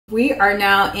We are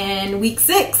now in week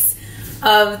 6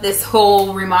 of this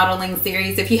whole remodeling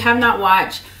series. If you have not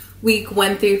watched week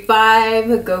 1 through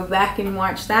 5, go back and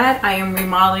watch that. I am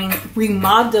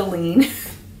remodeling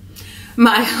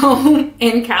my home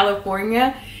in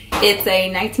California. It's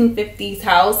a 1950s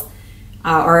house,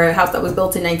 or a house that was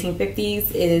built in 1950s.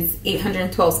 It is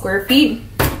 812 square feet.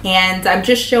 And I'm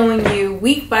just showing you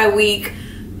week by week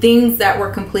things that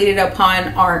were completed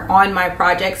upon or on my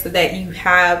project so that you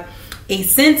have a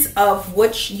sense of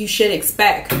what you should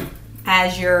expect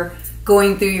as you're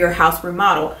going through your house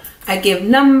remodel. I give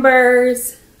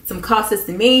numbers, some cost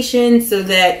estimation so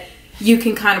that you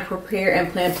can kind of prepare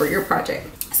and plan for your project.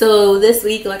 So this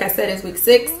week, like I said, is week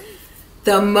 6.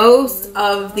 The most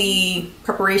of the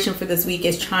preparation for this week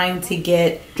is trying to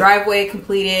get driveway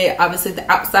completed, obviously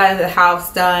the outside of the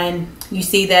house done. You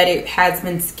see that it has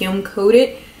been skim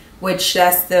coated, which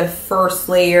that's the first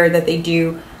layer that they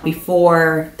do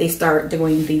before they start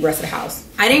doing the rest of the house.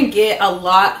 I didn't get a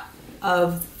lot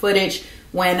of footage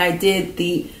when I did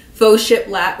the faux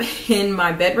shiplap in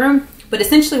my bedroom, but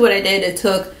essentially what I did, it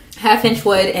took 1/2-inch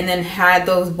wood and then had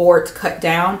those boards cut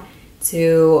down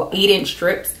to 8-inch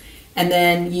strips and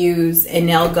then use a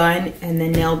nail gun and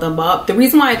then nail them up. The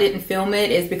reason why I didn't film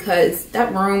it is because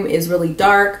that room is really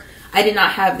dark. I did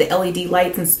not have the LED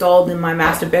lights installed in my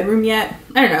master bedroom yet.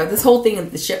 I don't know, this whole thing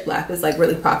of the shiplap is like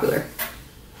really popular.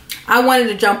 I wanted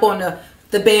to jump on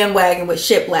the bandwagon with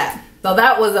shiplap. So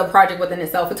that was a project within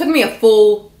itself. It took me a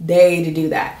full day to do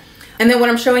that. And then what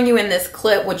I'm showing you in this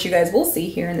clip, which you guys will see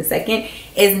here in a second,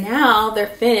 is now they're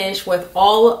finished with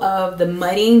all of the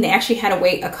mudding. They actually had to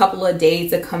wait a couple of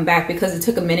days to come back because it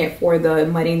took a minute for the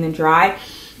mudding to dry.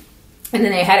 And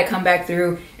then they had to come back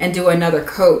through and do another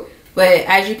coat. But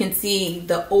as you can see,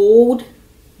 the old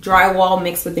drywall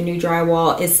mixed with the new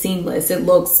drywall is seamless. It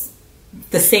looks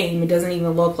the same. It doesn't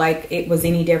even look like it was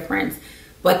any difference.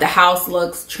 But the house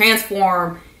looks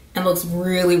transformed and looks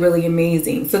really, really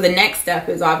amazing. So the next step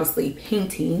is obviously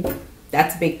painting.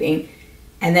 That's a big thing.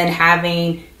 And then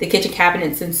having the kitchen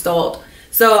cabinets installed.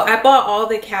 So I bought all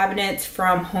the cabinets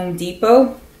from Home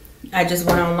Depot. I just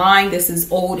went online. This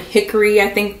is Old Hickory, I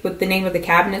think what the name of the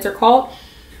cabinets are called.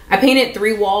 I painted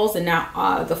 3 walls and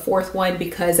not the 4th one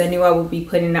because I knew I would be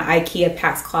putting the IKEA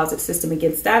PAX closet system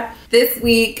against that. This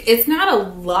week, it's not a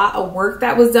lot of work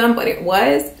that was done, but it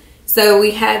was. So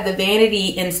we had the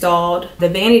vanity installed. The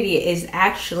vanity is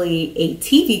actually a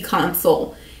TV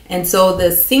console. And so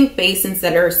the sink basins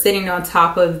that are sitting on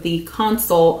top of the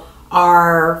console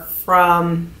are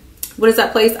from, what is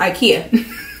that place? IKEA.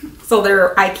 So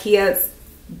they're IKEA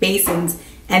basins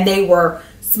and they were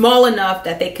small enough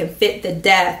that they could fit the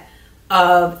depth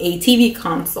of a TV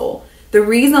console. The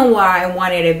reason why I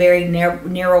wanted a very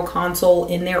narrow console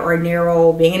in there or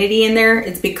narrow vanity in there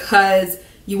is because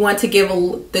you want to give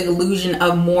the illusion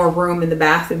of more room in the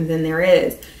bathroom than there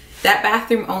is. That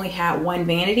bathroom only had 1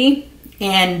 vanity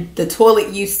and the toilet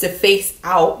used to face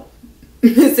out.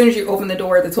 As soon as you open the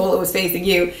door, the toilet was facing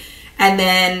you. And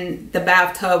then the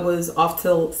bathtub was off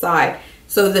to the side.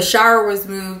 So the shower was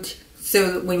moved.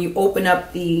 So when you open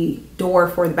up the door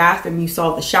for the bathroom, you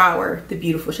saw the shower, the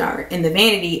beautiful shower, in the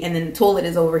vanity, and then the toilet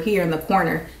is over here in the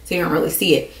corner, so you don't really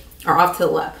see it, or off to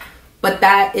the left. But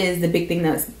that is the big thing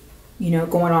that's, you know,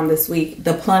 going on this week.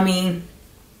 The plumbing,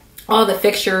 all the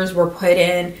fixtures were put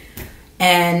in,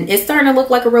 and it's starting to look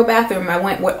like a real bathroom. I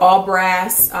went with all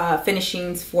brass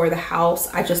finishings for the house.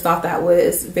 I just thought that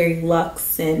was very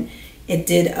luxe, and it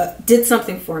did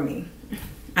something for me.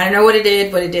 I don't know what it did,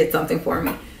 but it did something for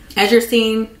me. As you're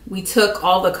seeing, we took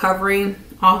all the covering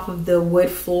off of the wood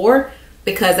floor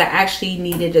because I actually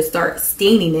needed to start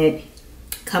staining it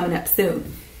coming up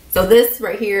soon. So this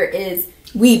right here is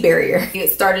weed barrier.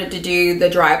 It started to do the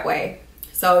driveway.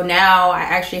 So now I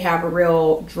actually have a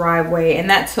real driveway, and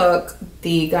that took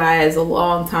the guys a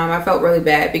long time. I felt really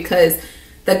bad because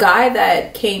the guy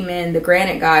that came in, the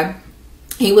granite guy,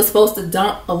 he was supposed to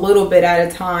dump a little bit at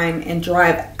a time and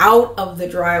drive out of the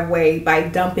driveway by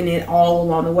dumping it all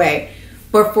along the way.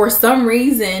 But for some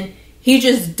reason, he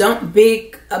just dumped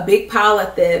a big pile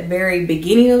at the very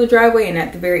beginning of the driveway and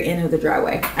at the very end of the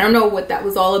driveway. I don't know what that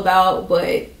was all about,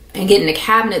 but and getting the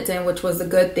cabinets in, which was a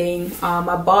good thing.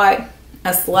 I bought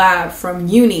a slab from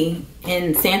Uni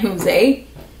in San Jose.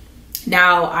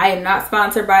 Now, I am not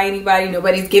sponsored by anybody.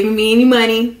 Nobody's giving me any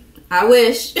money. I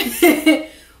wish.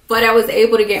 But I was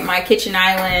able to get my kitchen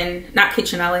island, not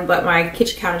kitchen island, but my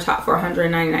kitchen countertop for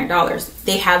 $199.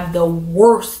 They have the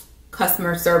worst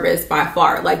customer service by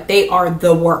far. Like, they are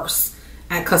the worst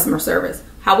at customer service.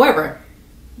 However,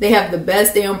 they have the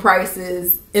best damn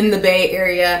prices in the Bay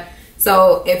Area.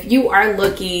 So if you are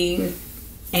looking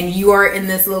and you are in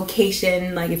this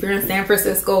location, like if you're in San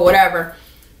Francisco, whatever,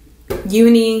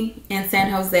 Uni in San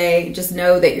Jose, just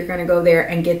know that you're going to go there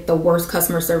and get the worst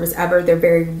customer service ever.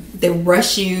 They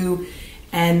rush you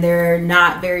and they're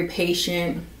not very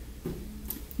patient,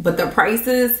 but the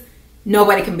prices,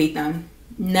 nobody can beat them.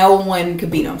 No one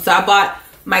could beat them. So I bought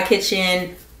my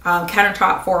kitchen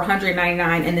countertop for $199,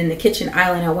 and then the kitchen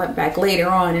island I went back later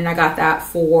on and I got that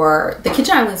for, the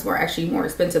kitchen islands were actually more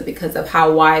expensive because of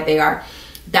how wide they are.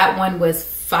 That one was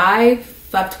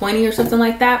 $520 or something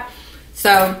like that.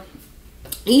 So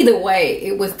either way,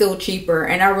 it was still cheaper,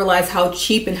 and I realized how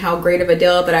cheap and how great of a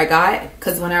deal that I got,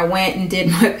 because when I went and did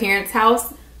my parents'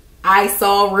 house, I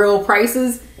saw real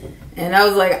prices and I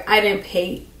was like, I didn't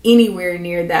pay anywhere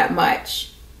near that much.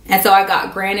 And so I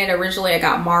got granite. Originally I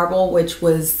got marble, which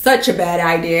was such a bad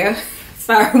idea.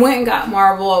 So I went and got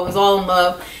marble. I was all in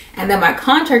love. And then my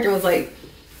contractor was like,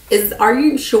 are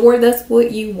you sure that's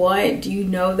what you want? Do you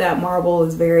know that marble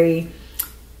is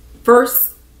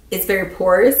first, it's very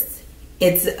porous.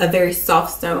 It's a very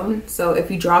soft stone. So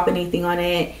if you drop anything on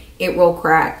it, it will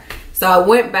crack. So I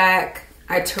went back,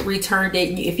 I returned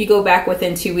it. If you go back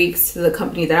within 2 weeks to the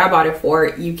company that I bought it for,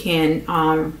 you can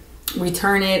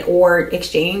return it or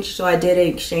exchange. So I did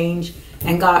an exchange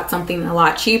and got something a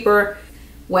lot cheaper.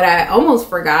 What I almost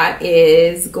forgot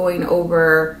is going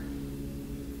over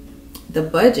the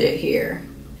budget here.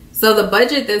 So the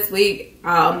budget this week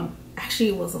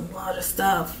actually was a lot of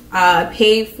stuff. I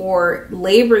paid for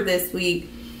labor this week.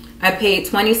 I paid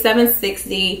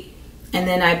 $27.60, and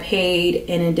then I paid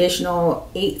an additional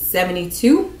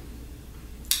 $8.72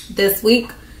 this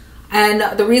week.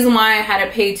 And the reason why I had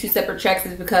to pay 2 separate checks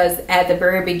is because at the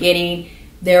very beginning,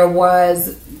 there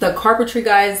was the carpentry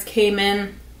guys came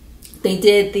in. They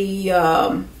did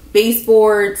the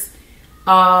baseboards.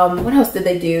 What else did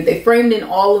they do? They framed in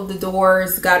all of the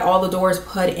doors, got all the doors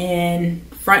put in,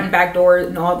 front and back doors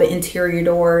and all the interior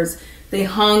doors. They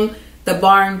hung the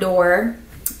barn door.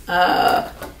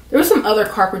 There was some other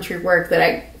carpentry work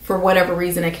that for whatever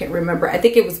reason, I can't remember. I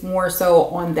think it was more so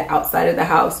on the outside of the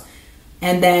house.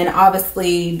 And then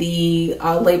obviously the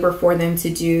labor for them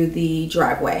to do the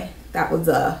driveway. That was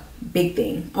a big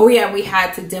thing. Oh yeah, we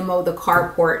had to demo the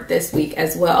carport this week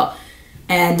as well.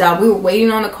 And we were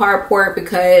waiting on the carport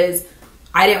because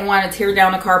I didn't want to tear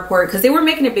down the carport because they were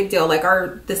making a big deal. Like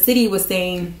the city was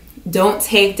saying, don't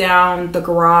take down the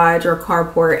garage or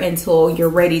carport until you're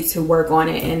ready to work on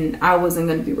it. And I wasn't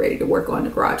going to be ready to work on the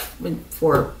garage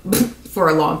for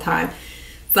a long time.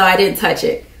 So I didn't touch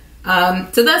it.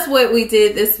 So that's what we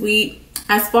did this week.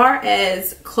 As far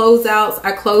as closeouts,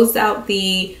 I closed out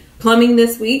the plumbing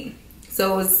this week.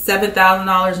 So it was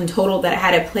 $7,000 in total that I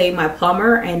had to pay my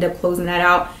plumber. I ended up closing that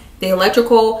out. The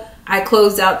electrical, I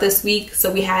closed out this week.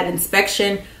 So we had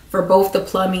inspection for both the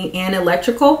plumbing and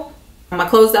electrical. I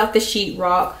closed out the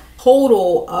sheetrock,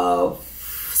 total of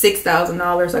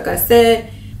 $6,000, like I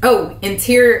said. Oh,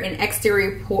 interior and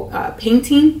exterior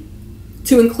painting,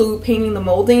 to include painting the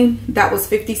molding, that was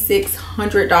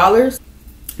 $5,600.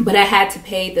 But I had to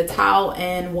pay the tile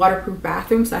and waterproof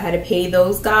bathroom, so I had to pay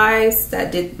those guys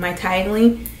that did my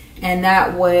tiling, and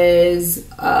that was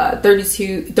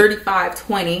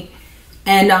 $35.20.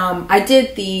 And I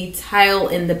did the tile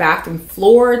in the bathroom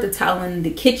floor, the tile in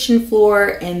the kitchen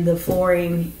floor, and the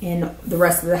flooring in the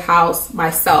rest of the house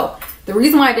myself. The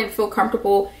reason why I didn't feel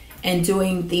comfortable in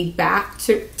doing the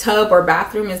bathtub or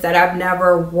bathroom is that I've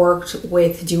never worked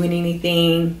with doing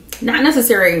anything, not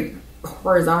necessarily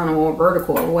horizontal or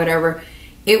vertical or whatever.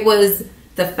 It was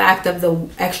the fact of the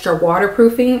extra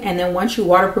waterproofing. And then once you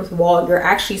waterproof the wall, you're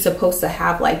actually supposed to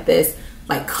have like this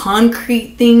like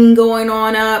concrete thing going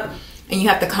on up, and you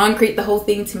have to concrete the whole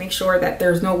thing to make sure that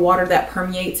there's no water that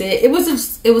permeates it. It was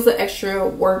an extra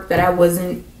work that I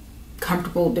wasn't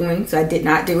comfortable doing, so I did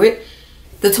not do it.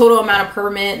 The total amount of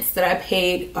permits that I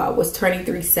paid was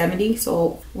 $23.70.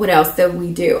 So what else did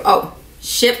we do? Oh,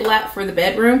 shiplap for the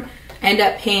bedroom. I ended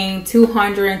up paying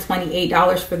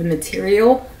 $228 for the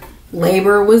material.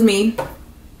 Labor was me.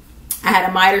 I had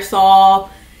a miter saw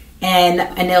and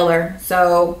a nailer.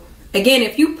 So again,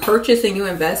 if you purchase and you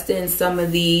invest in some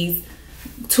of these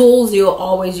tools, you'll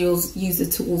always use the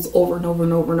tools over and over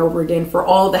and over and over again for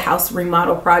all the house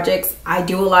remodel projects. I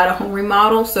do a lot of home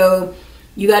remodel, so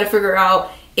you got to figure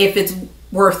out if it's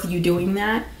worth you doing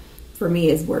that. For me,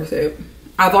 it's worth it.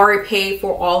 I've already paid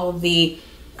for all of the,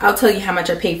 I'll tell you how much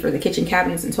I paid for the kitchen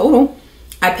cabinets in total.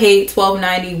 I paid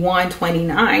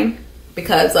 $1291.29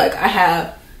 because like I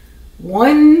have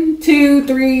 4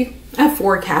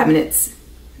 cabinets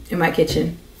in my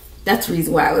kitchen. That's the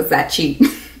reason why it was that cheap.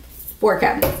 4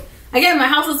 cabinets. Again, my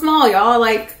house is small, y'all.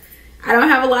 Like, I don't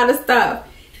have a lot of stuff.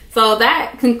 So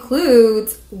that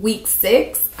concludes week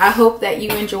 6. I hope that you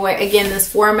enjoy, again,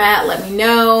 this format. Let me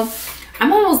know.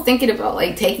 I'm almost thinking about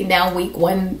like taking down week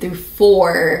 1 through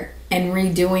 4 and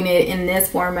redoing it in this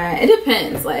format. It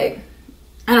depends. Like,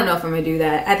 I don't know if I'm gonna do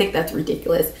that. I think that's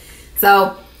ridiculous.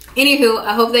 So anywho,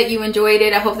 I hope that you enjoyed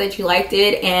it. I hope that you liked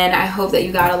it, and I hope that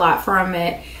you got a lot from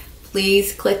it.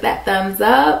 Please click that thumbs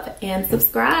up and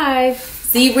subscribe.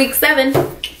 See you week 7.